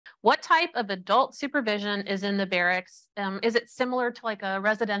What type of adult supervision is in the barracks? Is it similar to like a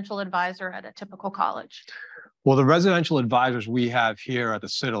residential advisor at a typical college? Well, the residential advisors we have here at the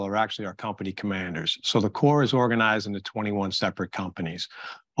Citadel are actually our company commanders. So the Corps is organized into 21 separate companies.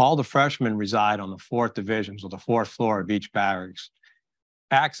 All the freshmen reside on the 4th division, so the 4th floor of each barracks.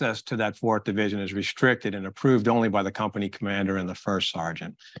 Access to that 4th division is restricted and approved only by the company commander and the 1st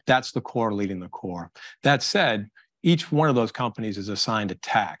sergeant. That's the Corps leading the Corps. That said, each one of those companies is assigned a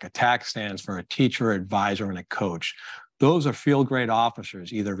TAC. A TAC stands for a teacher, advisor, and a coach. Those are field grade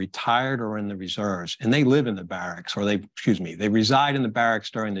officers, either retired or in the reserves, and they live in the barracks, or they reside in the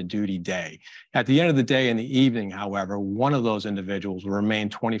barracks during the duty day. At the end of the day, in the evening, however, one of those individuals will remain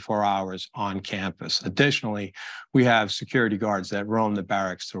 24 hours on campus. Additionally, we have security guards that roam the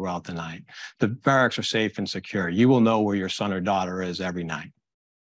barracks throughout the night. The barracks are safe and secure. You will know where your son or daughter is every night.